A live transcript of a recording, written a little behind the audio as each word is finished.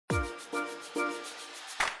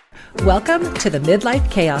Welcome to the Midlife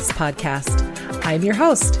Chaos Podcast. I'm your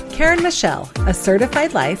host, Karen Michelle, a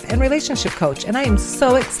certified life and relationship coach, and I am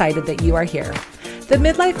so excited that you are here. The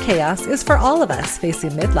Midlife Chaos is for all of us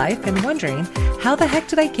facing midlife and wondering, how the heck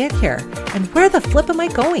did I get here? And where the flip am I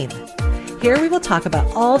going? Here we will talk about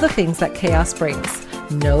all the things that chaos brings.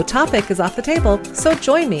 No topic is off the table, so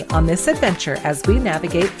join me on this adventure as we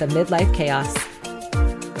navigate the midlife chaos.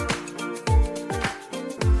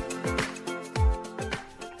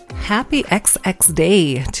 Happy XX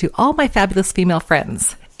Day to all my fabulous female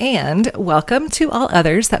friends, and welcome to all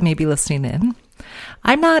others that may be listening in.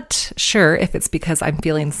 I'm not sure if it's because I'm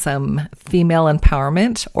feeling some female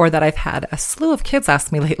empowerment or that I've had a slew of kids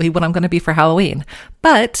ask me lately what I'm going to be for Halloween,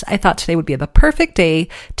 but I thought today would be the perfect day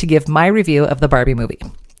to give my review of the Barbie movie.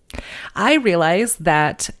 I realized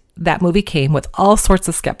that movie came with all sorts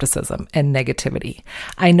of skepticism and negativity.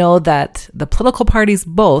 I know that the political parties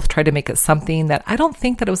both tried to make it something that I don't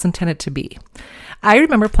think that it was intended to be. I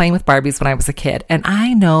remember playing with Barbies when I was a kid, and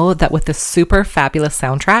I know that with this super fabulous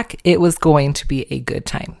soundtrack, it was going to be a good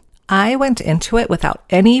time. I went into it without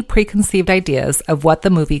any preconceived ideas of what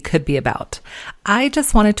the movie could be about. I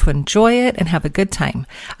just wanted to enjoy it and have a good time.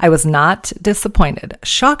 I was not disappointed.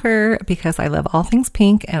 Shocker, because I love all things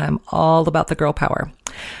pink and I'm all about the girl power.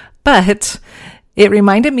 But it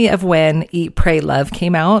reminded me of when Eat, Pray, Love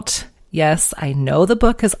came out. Yes, I know the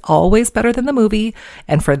book is always better than the movie,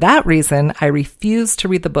 and for that reason, I refused to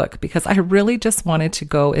read the book because I really just wanted to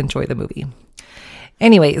go enjoy the movie.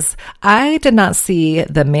 Anyways, I did not see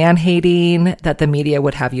the man-hating that the media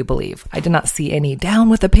would have you believe. I did not see any down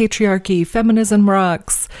with the patriarchy, feminism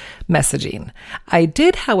rocks messaging. I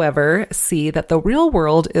did, however, see that the real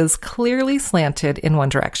world is clearly slanted in one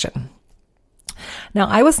direction. Now,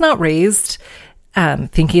 I was not raised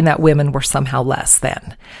thinking that women were somehow less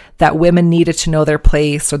than, that women needed to know their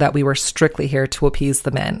place, or that we were strictly here to appease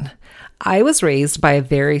the men. I was raised by a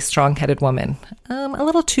very strong-headed woman, a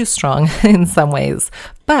little too strong in some ways,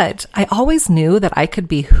 but I always knew that I could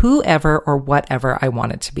be whoever or whatever I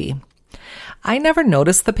wanted to be. I never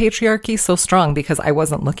noticed the patriarchy so strong because I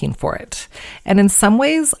wasn't looking for it, and in some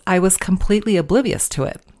ways, I was completely oblivious to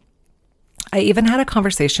it. I even had a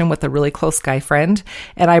conversation with a really close guy friend,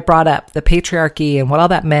 and I brought up the patriarchy and what all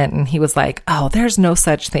that meant, and he was like, "Oh, there's no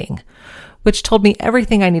such thing," which told me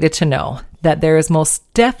everything I needed to know, that there is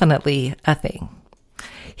most definitely a thing.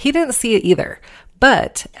 He didn't see it either,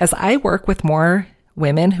 but as I work with more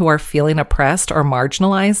women who are feeling oppressed or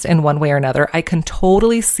marginalized in one way or another, I can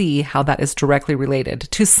totally see how that is directly related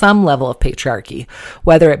to some level of patriarchy,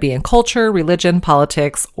 whether it be in culture, religion,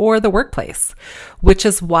 politics, or the workplace, which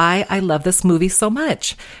is why I love this movie so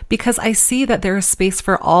much, because I see that there is space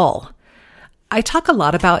for all. I talk a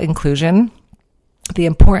lot about inclusion, the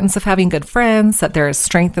importance of having good friends, that there is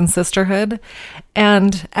strength in sisterhood.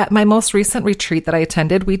 And at my most recent retreat that I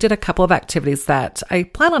attended, we did a couple of activities that I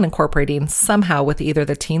plan on incorporating somehow with either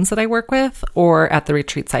the teens that I work with or at the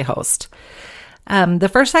retreats I host. The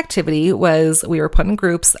first activity was we were put in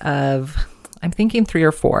groups of, I'm thinking 3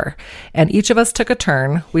 or 4, and each of us took a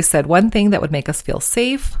turn. We said one thing that would make us feel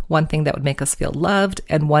safe, one thing that would make us feel loved,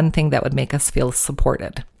 and one thing that would make us feel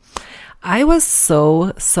supported. I was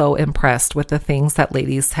so impressed with the things that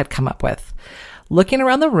ladies had come up with. Looking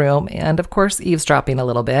around the room and, of course, eavesdropping a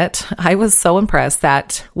little bit, I was so impressed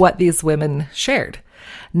at what these women shared.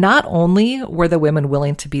 Not only were the women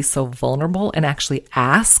willing to be so vulnerable and actually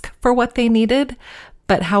ask for what they needed,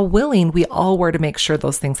 but how willing we all were to make sure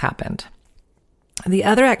those things happened. The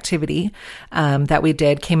other activity that we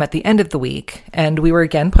did came at the end of the week, and we were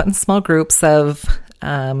again put in small groups of,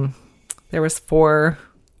 there was 4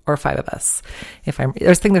 or 5 of us. I think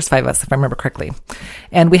there's 5 of us, if I remember correctly.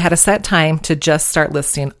 And we had a set time to just start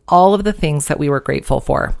listing all of the things that we were grateful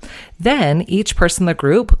for. Then each person in the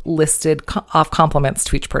group listed off compliments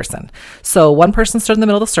to each person. So one person stood in the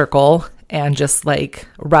middle of the circle and just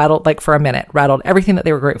rattled for a minute, rattled everything that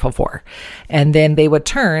they were grateful for. And then they would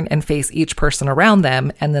turn and face each person around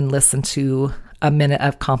them and then listen to a minute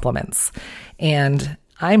of compliments. And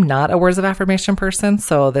I'm not a words of affirmation person,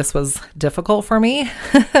 so this was difficult for me,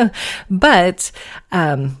 but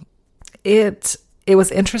it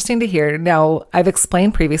was interesting to hear. Now, I've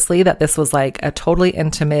explained previously that this was like a totally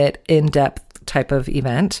intimate, in-depth type of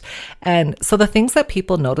event, and so the things that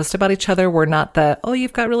people noticed about each other were not the, "Oh,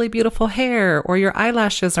 you've got really beautiful hair," or "Your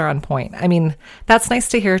eyelashes are on point." I mean, that's nice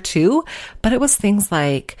to hear too, but it was things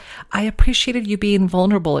like, "I appreciated you being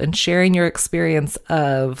vulnerable and sharing your experience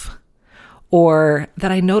of," or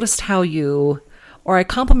that I noticed how you, or I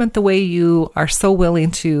compliment the way you are so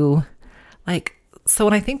willing to So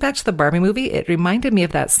when I think back to the Barbie movie, it reminded me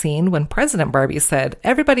of that scene when President Barbie said,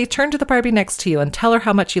 "Everybody turn to the Barbie next to you and tell her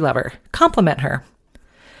how much you love her. Compliment her."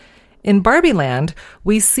 In Barbie Land,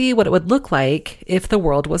 we see what it would look like if the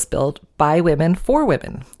world was built by women for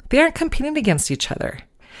women. They aren't competing against each other.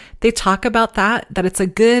 They talk about that it's a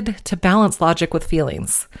good to balance logic with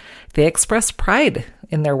feelings. They express pride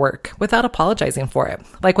in their work without apologizing for it.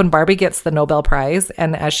 Like when Barbie gets the Nobel Prize,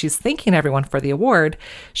 and as she's thanking everyone for the award,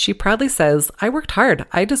 she proudly says, "I worked hard.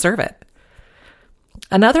 I deserve it."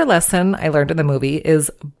 Another lesson I learned in the movie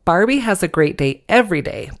is Barbie has a great day every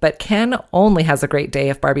day, but Ken only has a great day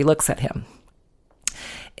if Barbie looks at him.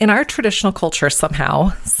 In our traditional culture,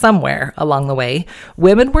 somehow, somewhere along the way,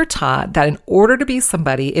 women were taught that in order to be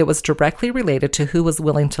somebody, it was directly related to who was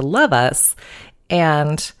willing to love us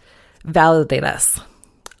and validate us.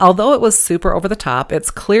 Although it was super over the top, it's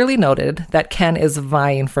clearly noted that Ken is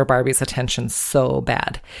vying for Barbie's attention so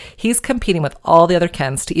bad. He's competing with all the other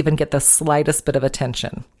Kens to even get the slightest bit of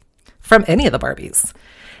attention from any of the Barbies.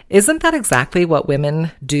 Isn't that exactly what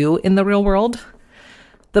women do in the real world?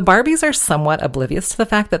 The Barbies are somewhat oblivious to the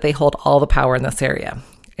fact that they hold all the power in this area.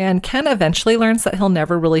 And Ken eventually learns that he'll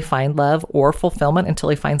never really find love or fulfillment until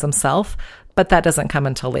he finds himself, but that doesn't come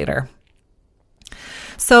until later.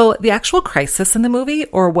 So the actual crisis in the movie,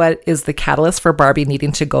 or what is the catalyst for Barbie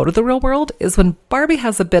needing to go to the real world, is when Barbie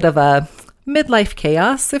has a bit of a midlife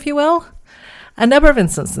chaos, if you will. A number of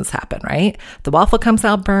instances happen, right? The waffle comes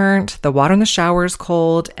out burnt, the water in the shower is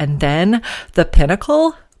cold, and then the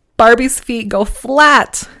pinnacle, Barbie's feet go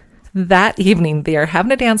flat. That evening, they are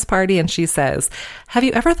having a dance party, and she says, "Have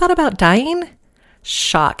you ever thought about dying?"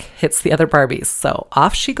 Shock hits the other Barbies. So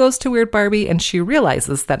off she goes to Weird Barbie, and she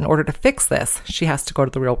realizes that in order to fix this, she has to go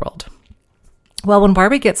to the real world. Well, when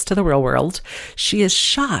Barbie gets to the real world, she is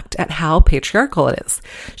shocked at how patriarchal it is.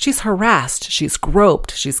 She's harassed, she's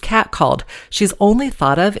groped, she's catcalled. She's only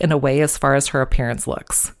thought of in a way as far as her appearance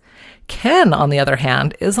looks. Ken, on the other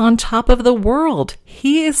hand, is on top of the world.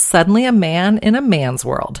 He is suddenly a man in a man's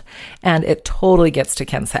world, and it totally gets to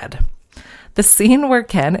Ken's head. The scene where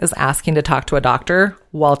Ken is asking to talk to a doctor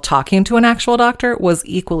while talking to an actual doctor was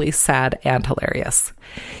equally sad and hilarious.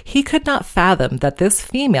 He could not fathom that this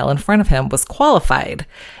female in front of him was qualified,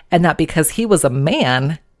 and that because he was a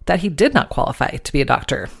man, that he did not qualify to be a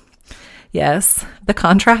doctor. Yes, the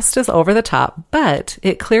contrast is over the top, but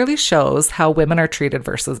it clearly shows how women are treated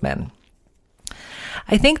versus men.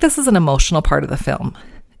 I think this is an emotional part of the film.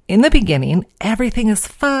 In the beginning, everything is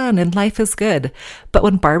fun and life is good. But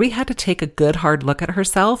when Barbie had to take a good hard look at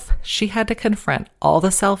herself, she had to confront all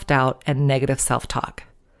the self-doubt and negative self-talk.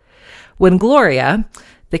 When Gloria,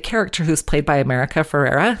 the character who's played by America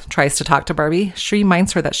Ferrera, tries to talk to Barbie, she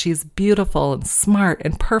reminds her that she's beautiful and smart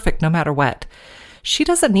and perfect no matter what. She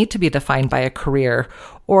doesn't need to be defined by a career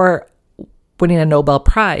or winning a Nobel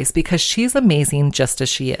Prize because she's amazing just as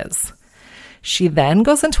she is. She then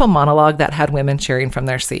goes into a monologue that had women cheering from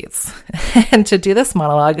their seats. And to do this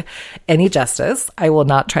monologue any justice, I will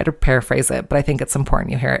not try to paraphrase it, but I think it's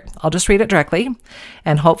important you hear it. I'll just read it directly,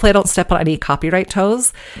 and hopefully I don't step on any copyright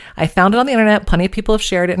toes. I found it on the internet. Plenty of people have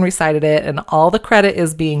shared it and recited it, and all the credit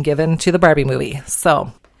is being given to the Barbie movie.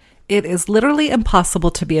 So, it is literally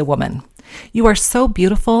impossible to be a woman. You are so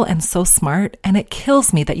beautiful and so smart, and it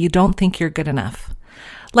kills me that you don't think you're good enough.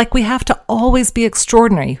 Like we have to always be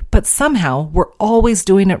extraordinary, but somehow we're always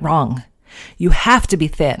doing it wrong. You have to be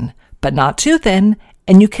thin, but not too thin,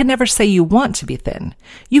 and you can never say you want to be thin.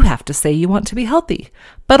 You have to say you want to be healthy,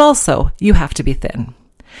 but also you have to be thin.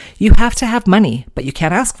 You have to have money, but you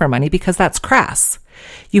can't ask for money because that's crass.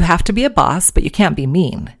 You have to be a boss, but you can't be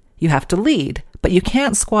mean. You have to lead, but you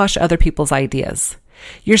can't squash other people's ideas.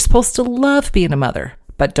 You're supposed to love being a mother,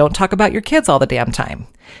 but don't talk about your kids all the damn time.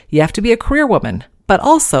 You have to be a career woman, but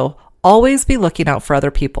also always be looking out for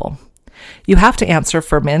other people. You have to answer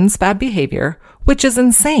for men's bad behavior, which is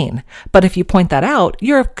insane, but if you point that out,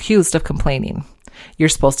 you're accused of complaining. You're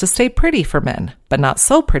supposed to stay pretty for men, but not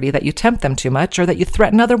so pretty that you tempt them too much or that you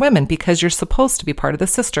threaten other women because you're supposed to be part of the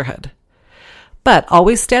sisterhood. But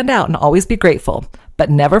always stand out and always be grateful, but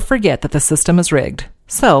never forget that the system is rigged.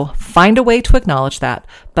 So find a way to acknowledge that,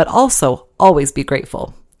 but also always be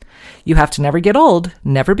grateful. You have to never get old,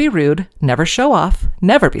 never be rude, never show off,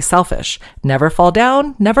 never be selfish, never fall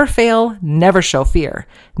down, never fail, never show fear,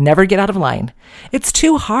 never get out of line. It's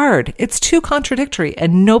too hard, it's too contradictory,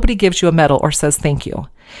 and nobody gives you a medal or says thank you.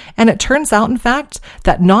 And it turns out, in fact,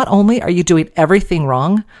 that not only are you doing everything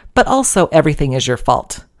wrong, but also everything is your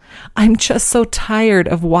fault. I'm just so tired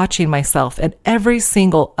of watching myself and every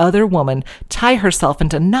single other woman tie herself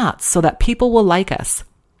into knots so that people will like us.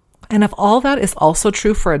 And if all that is also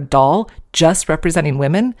true for a doll just representing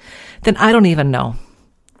women, then I don't even know.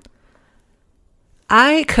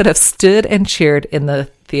 I could have stood and cheered in the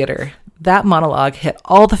theater. That monologue hit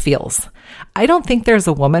all the feels. I don't think there's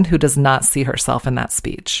a woman who does not see herself in that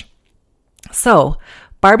speech. So,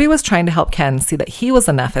 Barbie was trying to help Ken see that he was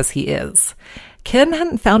enough as he is. Ken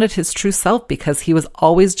hadn't found his true self because he was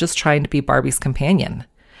always just trying to be Barbie's companion.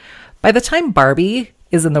 By the time Barbie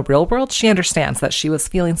is in the real world, she understands that she was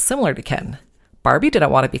feeling similar to Ken. Barbie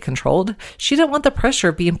didn't want to be controlled. She didn't want the pressure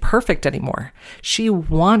of being perfect anymore. She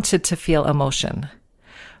wanted to feel emotion.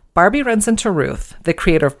 Barbie runs into Ruth, the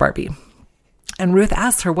creator of Barbie. And Ruth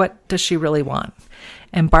asks her, what does she really want?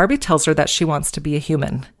 And Barbie tells her that she wants to be a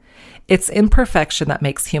human. It's imperfection that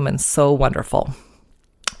makes humans so wonderful.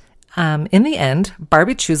 In the end,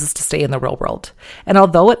 Barbie chooses to stay in the real world. And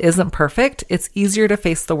although it isn't perfect, it's easier to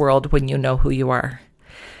face the world when you know who you are.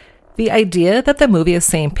 The idea that the movie is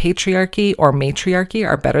saying patriarchy or matriarchy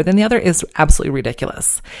are better than the other is absolutely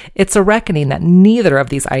ridiculous. It's a reckoning that neither of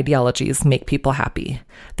these ideologies make people happy.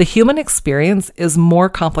 The human experience is more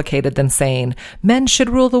complicated than saying men should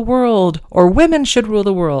rule the world or women should rule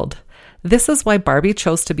the world. This is why Barbie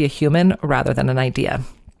chose to be a human rather than an idea.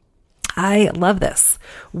 I love this.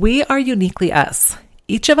 We are uniquely us.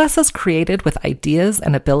 Each of us is created with ideas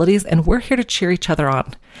and abilities, and we're here to cheer each other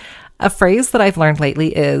on. A phrase that I've learned lately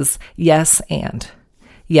is yes and.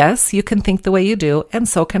 Yes, you can think the way you do, and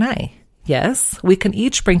so can I. Yes, we can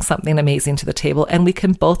each bring something amazing to the table, and we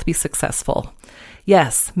can both be successful.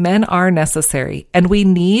 Yes, men are necessary, and we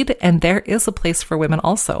need, and there is a place for women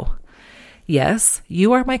also. Yes,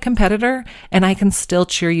 you are my competitor, and I can still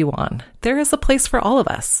cheer you on. There is a place for all of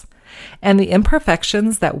us. And the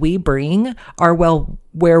imperfections that we bring are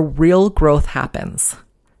where real growth happens.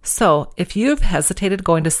 So if you've hesitated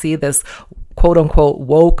going to see this quote unquote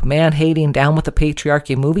woke, man-hating, down with the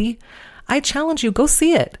patriarchy movie, I challenge you, go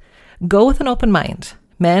see it. Go with an open mind.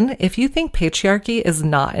 Men, if you think patriarchy is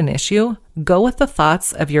not an issue, go with the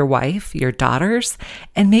thoughts of your wife, your daughters,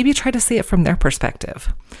 and maybe try to see it from their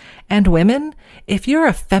perspective. And women, if you're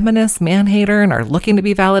a feminist man-hater and are looking to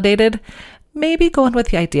be validated, maybe go in with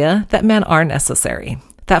the idea that men are necessary.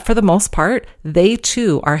 That for the most part, they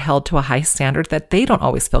too are held to a high standard that they don't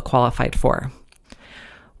always feel qualified for.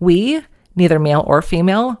 We, neither male or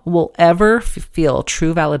female, will ever feel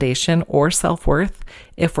true validation or self-worth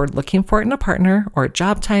if we're looking for it in a partner or a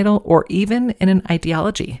job title or even in an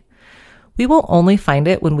ideology. We will only find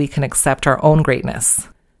it when we can accept our own greatness,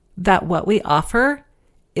 that what we offer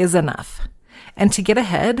is enough, and to get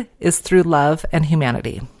ahead is through love and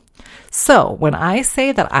humanity. So when I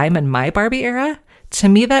say that I'm in my Barbie era, to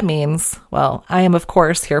me that means, well, I am of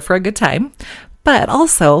course here for a good time, but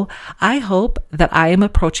also I hope that I am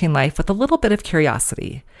approaching life with a little bit of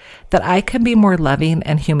curiosity, that I can be more loving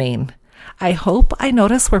and humane. I hope I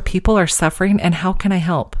notice where people are suffering and how can I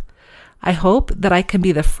help. I hope that I can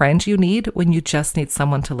be the friend you need when you just need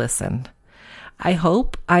someone to listen. I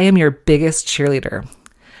hope I am your biggest cheerleader.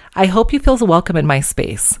 I hope you feel welcome in my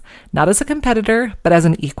space, not as a competitor, but as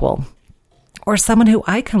an equal, or someone who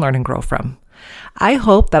I can learn and grow from. I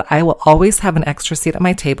hope that I will always have an extra seat at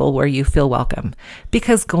my table where you feel welcome,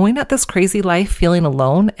 because going at this crazy life feeling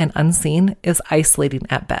alone and unseen is isolating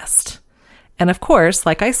at best. And of course,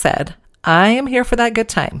 like I said, I am here for that good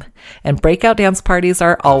time, and breakout dance parties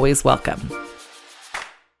are always welcome.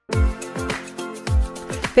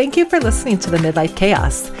 Thank you for listening to the Midlife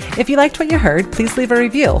Chaos. If you liked what you heard, please leave a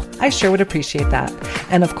review. I sure would appreciate that.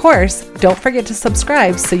 And of course, don't forget to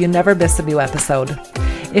subscribe so you never miss a new episode.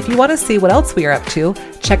 If you want to see what else we are up to,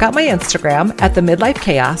 check out my Instagram at the Midlife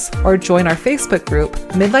Chaos or join our Facebook group,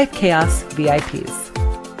 Midlife Chaos VIPs.